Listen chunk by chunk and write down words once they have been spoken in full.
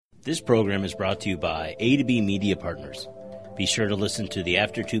This program is brought to you by A to B Media Partners. Be sure to listen to the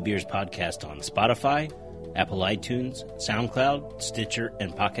After Two Beers podcast on Spotify, Apple iTunes, SoundCloud, Stitcher,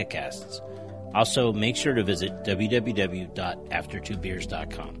 and Pocket Casts. Also, make sure to visit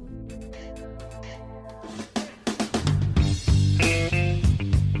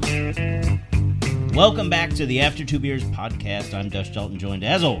www.aftertwobeers.com. Welcome back to the After Two Beers podcast. I'm Dust Dalton, joined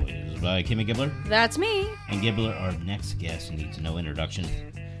as always by Kimmy Gibbler. That's me. And Gibbler, our next guest, needs no introduction.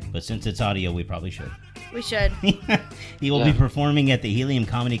 But since it's audio, we probably should. We should. He will be performing at the Helium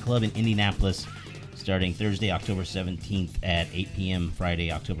Comedy Club in Indianapolis starting Thursday, October 17th at 8 p.m.,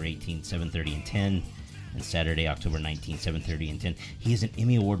 Friday, October 18th, 7:30 and 10, and Saturday, October 19th, 7:30 and 10. He is an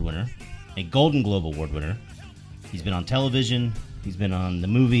Emmy Award winner, a Golden Globe Award winner. He's been on television. He's been on the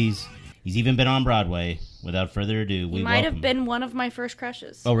movies. He's even been on Broadway. Without further ado, we might have been one of my first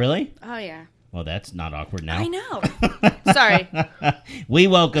crushes. Oh, really? Oh, yeah. Well, that's not awkward now. I know. Sorry. We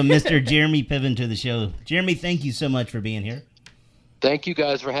welcome Mr. Jeremy Piven to the show. Jeremy, thank you so much for being here. Thank you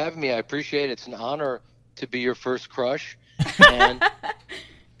guys for having me. I appreciate it. It's an honor to be your first crush.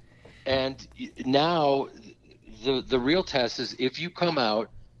 And now the real test is if you come out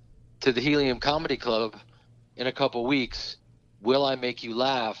to the Helium Comedy Club in a couple weeks, will I make you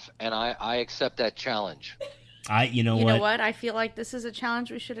laugh? And I accept that challenge. You know what? I feel like this is a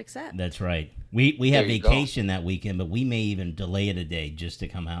challenge we should accept. That's right. We have vacation that weekend, but we may even delay it a day just to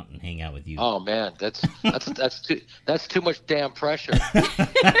come out and hang out with you. Oh man, that's too much damn pressure.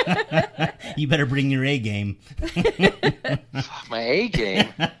 You better bring your A game. My A game.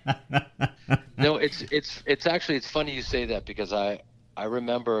 No, it's actually funny you say that because I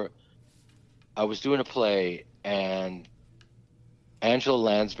remember I was doing a play and Angela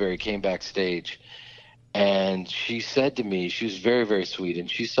Lansbury came backstage and she said to me, she was very, very sweet, and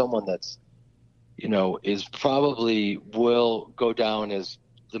she's someone that's, is probably will go down as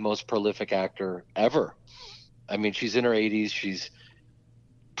the most prolific actor ever. I mean, she's in her 80s. She's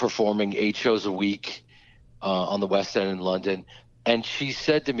performing 8 shows a week on the West End in London. And she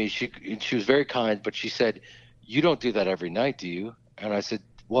said to me, she was very kind, but she said, "You don't do that every night, do you?" And I said,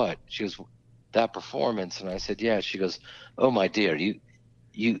 "What?" She goes, "That performance." And I said, "Yeah." She goes, "Oh, my dear,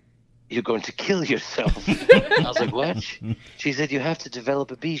 you're going to kill yourself." I was like, "What?" She said, "You have to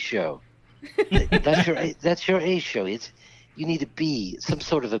develop a B show. That's your A show. You need a B, some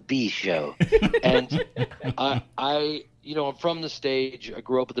sort of a B show." And I'm from the stage. I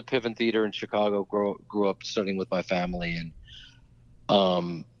grew up at the Piven Theater in Chicago. Grew up studying with my family,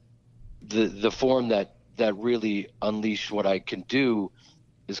 and the form that really unleashed what I can do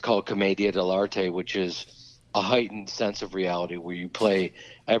is called Commedia dell'arte, which is a heightened sense of reality where you play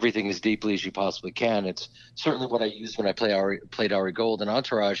everything as deeply as you possibly can. It's certainly what I used when I played Ari Gold in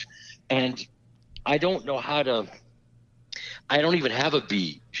Entourage. And I don't even have a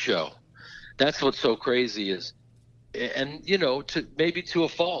B show. That's what's so crazy is, and to a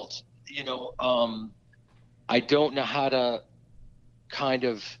fault, I don't know how to kind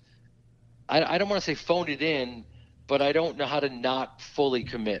of, I don't want to say phone it in, but I don't know how to not fully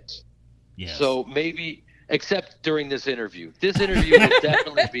commit. Yes. So maybe, except during this interview. This interview will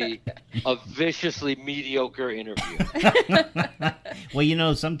definitely be a viciously mediocre interview.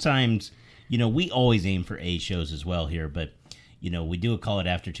 Well, sometimes, we always aim for A shows as well here, but, we do call it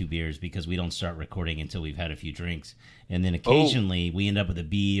After Two Beers because we don't start recording until we've had a few drinks. And then occasionally we end up with a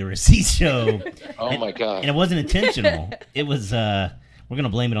B or a C show. My God. And it wasn't intentional. It was, we're going to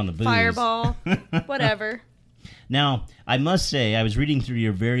blame it on the booze. Fireball, whatever. Now, I must say, I was reading through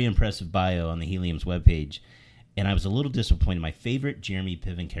your very impressive bio on the Helium's webpage, and I was a little disappointed. My favorite Jeremy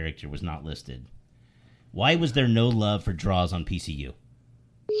Piven character was not listed. Why was there no love for draws on PCU?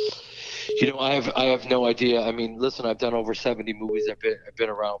 I have no idea. I mean, listen, I've done over 70 movies. I've been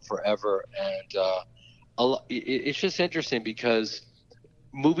around forever, and it's just interesting because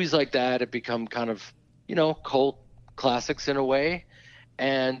movies like that have become kind of, cult classics in a way,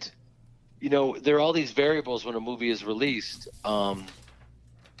 and there are all these variables when a movie is released, and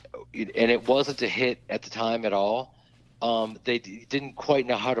it wasn't a hit at the time at all. They didn't quite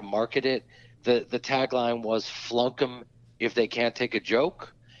know how to market it. The tagline was "Flunk 'em if they can't take a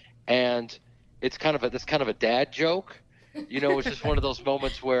joke," and that's kind of a dad joke. It's just one of those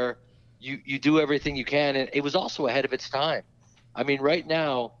moments where you do everything you can, and it was also ahead of its time. I mean, right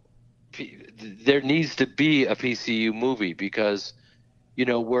now there needs to be a PCU movie because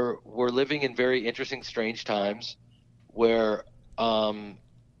we're living in very interesting, strange times where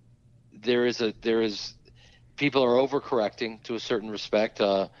there is people are overcorrecting to a certain respect.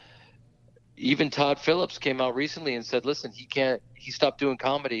 Even Todd Phillips came out recently and said, listen, he stopped doing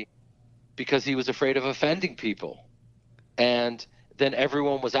comedy because he was afraid of offending people. And then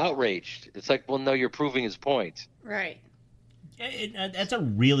everyone was outraged. It's like, well, no, you're proving his point. Right. That's a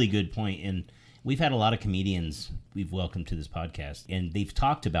really good point, and we've had a lot of comedians we've welcomed to this podcast, and they've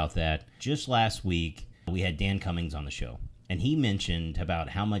talked about that. Just last week, we had Dan Cummings on the show, and he mentioned about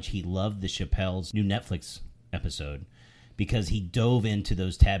how much he loved the Chappelle's new Netflix episode because he dove into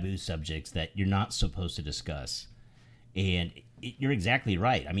those taboo subjects that you're not supposed to discuss. And you're exactly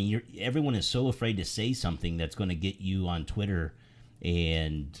right. I mean, everyone is so afraid to say something that's going to get you on Twitter,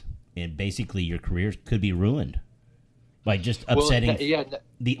 and basically your career could be ruined by just upsetting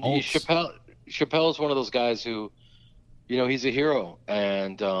the alts. Chappelle is one of those guys who, he's a hero,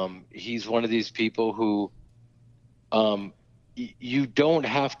 and he's one of these people who you don't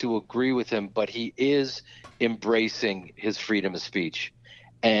have to agree with him, but he is embracing his freedom of speech.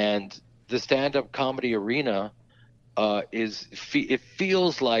 And the stand-up comedy arena it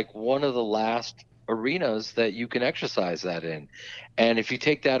feels like one of the last arenas that you can exercise that in. And if you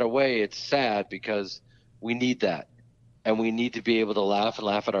take that away, it's sad, because we need that. And we need to be able to laugh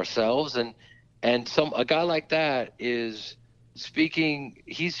at ourselves. And a guy like that is speaking.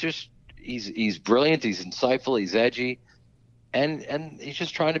 He's brilliant. He's insightful. He's edgy, and he's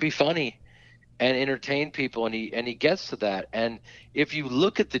just trying to be funny and entertain people. And he gets to that. And if you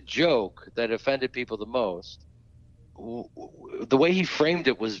look at the joke that offended people the most, the way he framed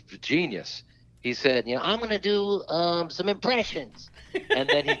it was genius. He said, I'm going to do some impressions, and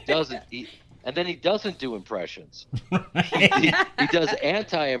then he doesn't. And then he doesn't do impressions. He does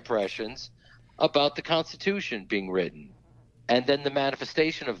anti-impressions about the Constitution being written. And then the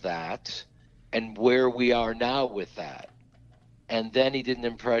manifestation of that and where we are now with that. And then he did an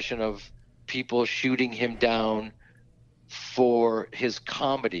impression of people shooting him down for his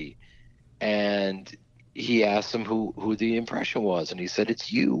comedy. And he asked them who the impression was. And he said,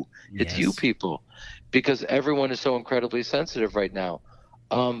 it's you. It's you people. Because everyone is so incredibly sensitive right now.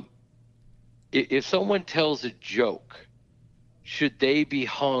 If someone tells a joke, should they be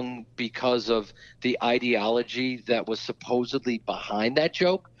hung because of the ideology that was supposedly behind that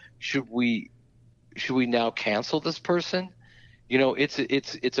joke? Should we now cancel this person?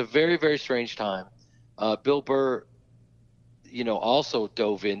 It's a very, very strange time. Bill Burr, also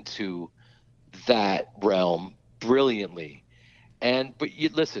dove into that realm brilliantly. But you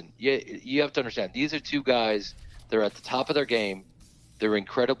have to understand, these are two guys. They're at the top of their game. They're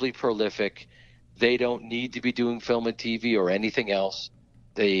incredibly prolific. They don't need to be doing film and TV or anything else.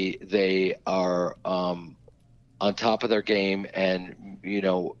 They are on top of their game, and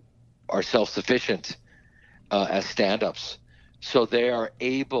are self-sufficient as stand-ups. So they are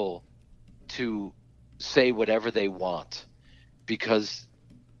able to say whatever they want because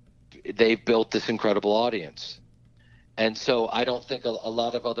they've built this incredible audience. And so I don't think a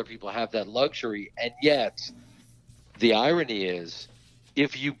lot of other people have that luxury. And yet the irony is,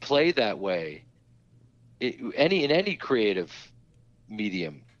 if you play that way, in any creative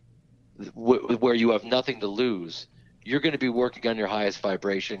medium where you have nothing to lose, you're going to be working on your highest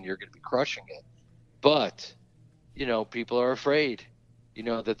vibration. You're going to be crushing it. But, people are afraid,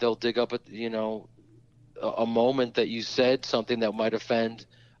 that they'll dig up a moment that you said something that might offend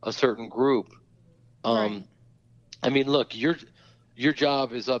a certain group. Right. I mean, look, your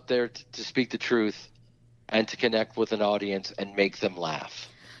job is up there to speak the truth and to connect with an audience and make them laugh.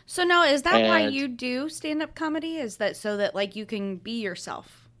 So now, is that why you do stand-up comedy? Is that so that you can be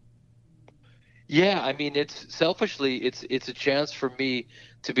yourself? Yeah, I mean, it's a chance for me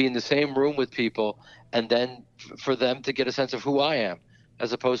to be in the same room with people, and then for them to get a sense of who I am,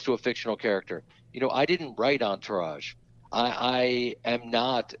 as opposed to a fictional character. I didn't write Entourage. I am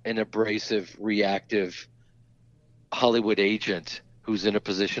not an abrasive, reactive Hollywood agent who's in a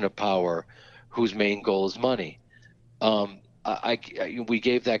position of power, whose main goal is money. We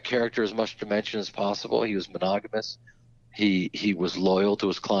gave that character as much dimension as possible. He was monogamous. He was loyal to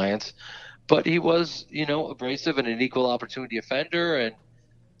his clients, but he was, abrasive and an equal opportunity offender, and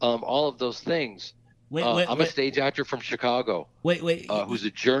all of those things. I'm a stage actor from Chicago. Who's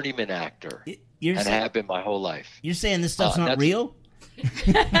a journeyman actor, have been my whole life. You're saying this stuff's not real?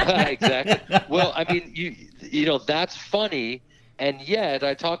 Exactly. Well, I mean, that's funny, and yet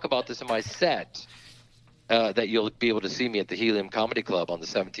I talk about this in my set. That you'll be able to see me at the Helium Comedy Club on the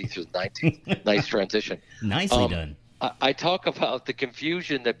 17th through the 19th. Nice transition. Nicely done. I talk about the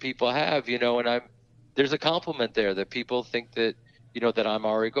confusion that people have, and there's a compliment there that people think that, that I'm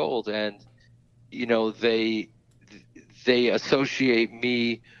Ari Gold, and, they associate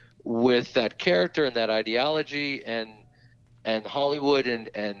me with that character and that ideology and Hollywood and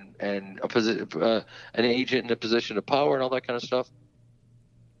an agent in a position of power and all that kind of stuff.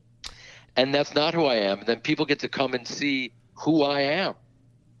 And that's not who I am. And then people get to come and see who I am.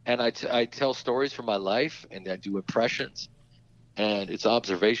 And I tell stories from my life, and I do impressions, and it's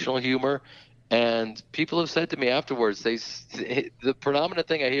observational humor. And people have said to me afterwards, the predominant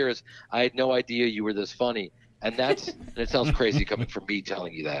thing I hear is, I had no idea you were this funny. And it sounds crazy coming from me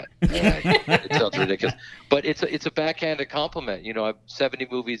telling you that. It sounds ridiculous, but it's a backhanded compliment. You know, I'm 70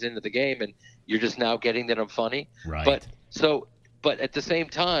 movies into the game, and you're just now getting that I'm funny. Right. But at the same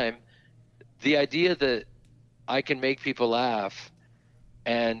time, the idea that I can make people laugh,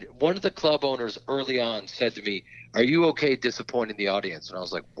 and one of the club owners early on said to me, "Are you okay disappointing the audience?" And I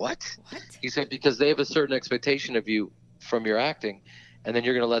was like, "What?" He said, "Because they have a certain expectation of you from your acting, and then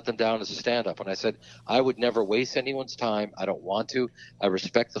you're going to let them down as a stand-up." And I said, "I would never waste anyone's time. I don't want to. I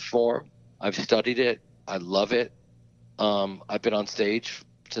respect the form. I've studied it. I love it. I've been on stage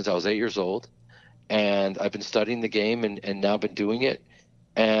since I was 8 years old, and I've been studying the game and now been doing it.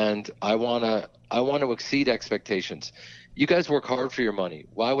 And I want to exceed expectations. You guys work hard for your money.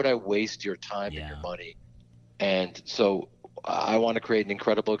 Why would I waste your time and your money? And so I want to create an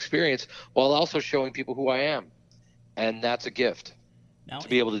incredible experience while also showing people who I am. And that's a gift to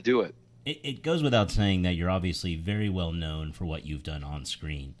be able to do it." It goes without saying that you're obviously very well known for what you've done on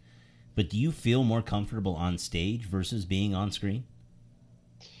screen. But do you feel more comfortable on stage versus being on screen?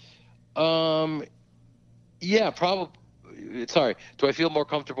 Yeah, probably. Sorry, do I feel more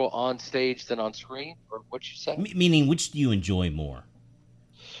comfortable on stage than on screen, or what you said? Meaning, which do you enjoy more?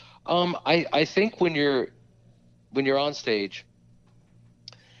 I think when you're on stage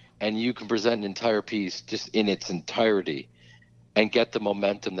and you can present an entire piece just in its entirety and get the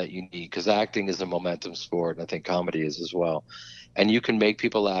momentum that you need, because acting is a momentum sport, and I think comedy is as well, and you can make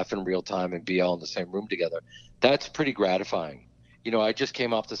people laugh in real time and be all in the same room together, that's pretty gratifying. You know, I just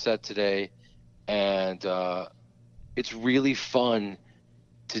came off the set today, and it's really fun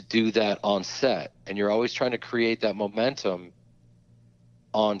to do that on set, and you're always trying to create that momentum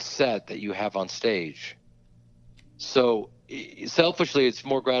on set that you have on stage. So selfishly, it's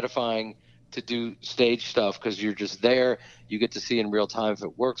more gratifying to do stage stuff because you're just there. You get to see in real time if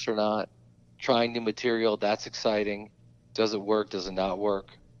it works or not. Trying new material, that's exciting. Does it work? Does it not work?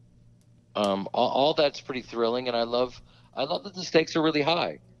 All that's pretty thrilling, and I love that the stakes are really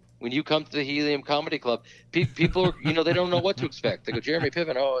high. When you come to the Helium Comedy Club, people are, you know, they don't know what to expect. They go, "Jeremy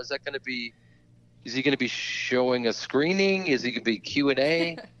Piven, is he going to be showing a screening? Is he going to be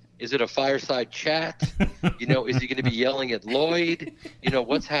Q&A? Is it a fireside chat? You know, is he going to be yelling at Lloyd? You know,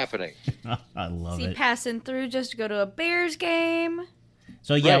 what's happening?" I love it. Is he passing through just to go to a Bears game?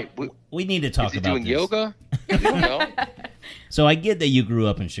 So, yeah, right. we need to talk about this. Is he doing yoga? I don't know. So I get that you grew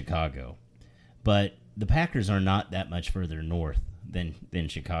up in Chicago, but the Packers are not that much further north than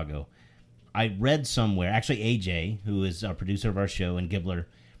Chicago. I read somewhere, actually AJ, who is our producer of our show, and Gibbler,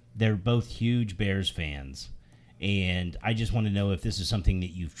 they're both huge Bears fans. And I just want to know if this is something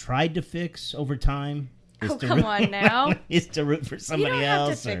that you've tried to fix over time. Come on now. Is to root for somebody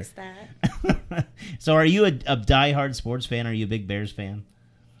else. You don't have to fix that. So are you a diehard sports fan? Are you a big Bears fan?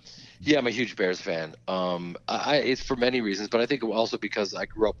 Yeah, I'm a huge Bears fan. It's for many reasons, but I think also because I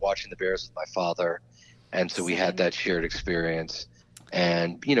grew up watching the Bears with my father, and so we had that shared experience.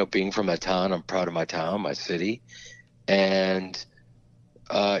 And, you know, being from that town, I'm proud of my town, my city. And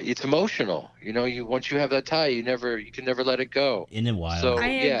it's emotional. You know, once you have that tie, you can never let it go. In a while. So, I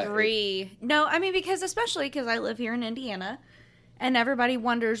agree. No, I mean, especially because I live here in Indiana, and everybody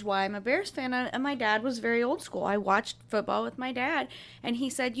wonders why I'm a Bears fan. And my dad was very old school. I watched football with my dad, and he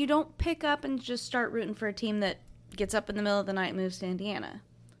said, you don't pick up and just start rooting for a team that gets up in the middle of the night and moves to Indiana.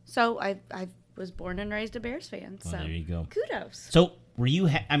 So I was born and raised a Bears fan. So there you go. Kudos. So were you,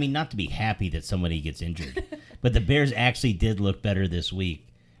 not to be happy that somebody gets injured, but the Bears actually did look better this week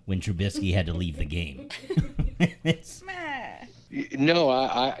when Trubisky had to leave the game. No,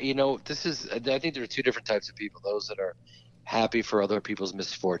 I think there are two different types of people. Those that are happy for other people's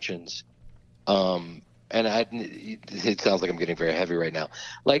misfortunes. And it sounds like I'm getting very heavy right now.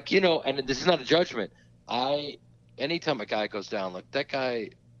 Like, you know, and this is not a judgment. Anytime a guy goes down, like that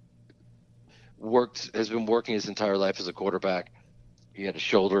guy has been working his entire life as a quarterback. He had a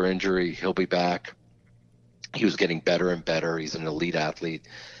shoulder injury. He'll be back. He was getting better and better. He's an elite athlete.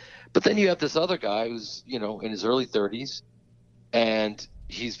 But then you have this other guy who's, you know, in his early 30s, and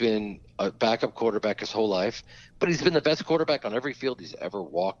he's been a backup quarterback his whole life, but he's been the best quarterback on every field he's ever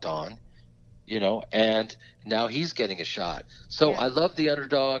walked on. and now he's getting a shot. So I love the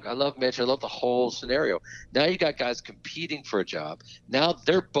underdog. I love Mitch. I love the whole scenario. Now you got guys competing for a job. Now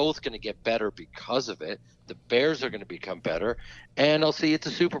they're both going to get better because of it. The Bears are going to become better, and I'll see you at the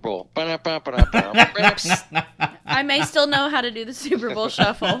Super Bowl. I may still know how to do the Super Bowl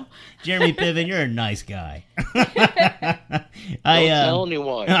shuffle. Jeremy Piven, you're a nice guy. Don't tell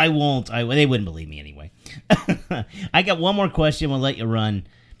anyone. I won't. They wouldn't believe me anyway. I got one more question. We'll let you run.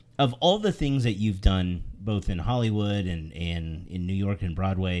 Of all the things that you've done, both in Hollywood and in New York and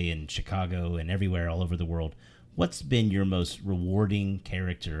Broadway and Chicago and everywhere all over the world, what's been your most rewarding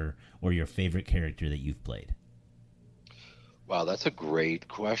character or your favorite character that you've played? Wow, that's a great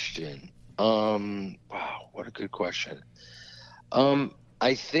question. Wow, what a good question.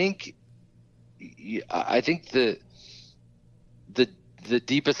 I think the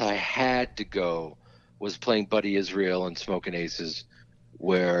deepest I had to go was playing Buddy Israel in Smokin' Aces,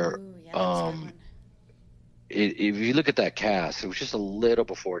 where if you look at that cast, it was just a little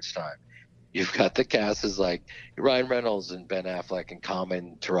before its time. You've got the cast is like Ryan Reynolds and Ben Affleck and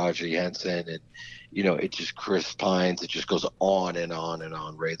Common, Taraji Henson, and it just Chris Pines. It just goes on and on and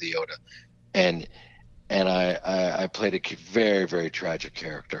on. Ray Liotta, and I played a very, very tragic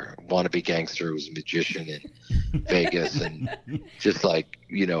character, wannabe gangster who was a magician in Vegas, and just like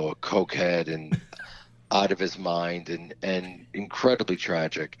a cokehead and out of his mind and incredibly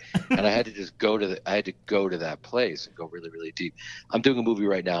tragic. And I had to just go to that place and go really, really deep. I'm doing a movie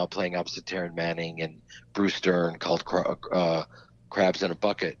right now playing opposite Taryn Manning and Bruce Dern called Crabs in a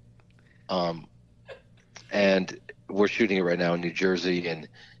Bucket. And we're shooting it right now in New Jersey, and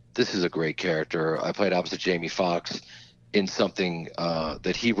this is a great character. I played opposite Jamie Foxx in something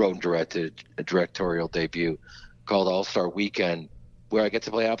that he wrote and directed, a directorial debut called All-Star Weekend, where I get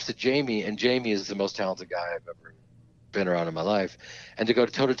to play opposite Jamie, and Jamie is the most talented guy I've ever been around in my life. And to go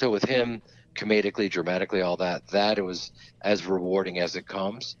toe-to-toe with him, comedically, dramatically, all that it was as rewarding as it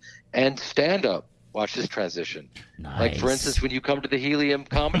comes. And stand-up, watch this transition. Nice. Like, for instance, when you come to the Helium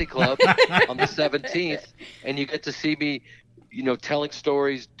Comedy Club on the 17th, and you get to see me, telling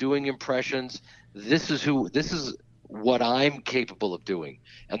stories, doing impressions, this is what I'm capable of doing,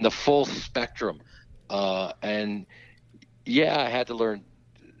 and the full spectrum. And yeah, I had to learn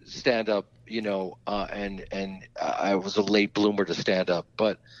stand up, and I was a late bloomer to stand up,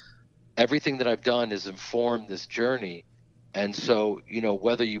 but everything that I've done has informed this journey. And so,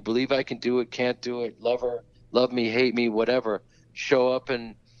 whether you believe I can do it, can't do it, love me, hate me, whatever, show up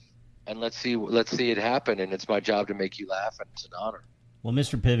and let's see it happen. And it's my job to make you laugh, and it's an honor. Well,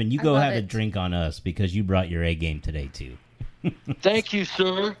 Mr. Piven, you go have a drink on us because you brought your A game today too. Thank you,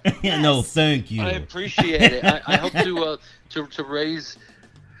 sir. Yes. No, thank you. I appreciate it. I hope to raise.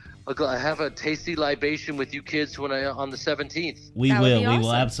 I have a tasty libation with you kids on the 17th. We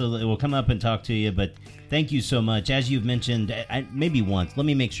will absolutely. We'll come up and talk to you. But thank you so much. As you've mentioned, maybe once. Let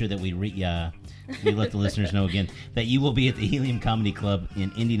me make sure that we let the listeners know again that you will be at the Helium Comedy Club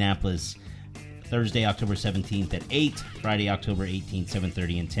in Indianapolis, Thursday, October 17th at 8, Friday, October 18th,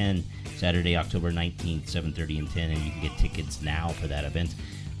 7:30 and 10, Saturday, October 19th, 7:30 and 10, and you can get tickets now for that event.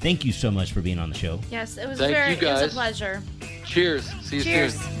 Thank you so much for being on the show. Yes, it was a pleasure. Cheers. See you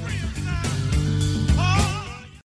soon.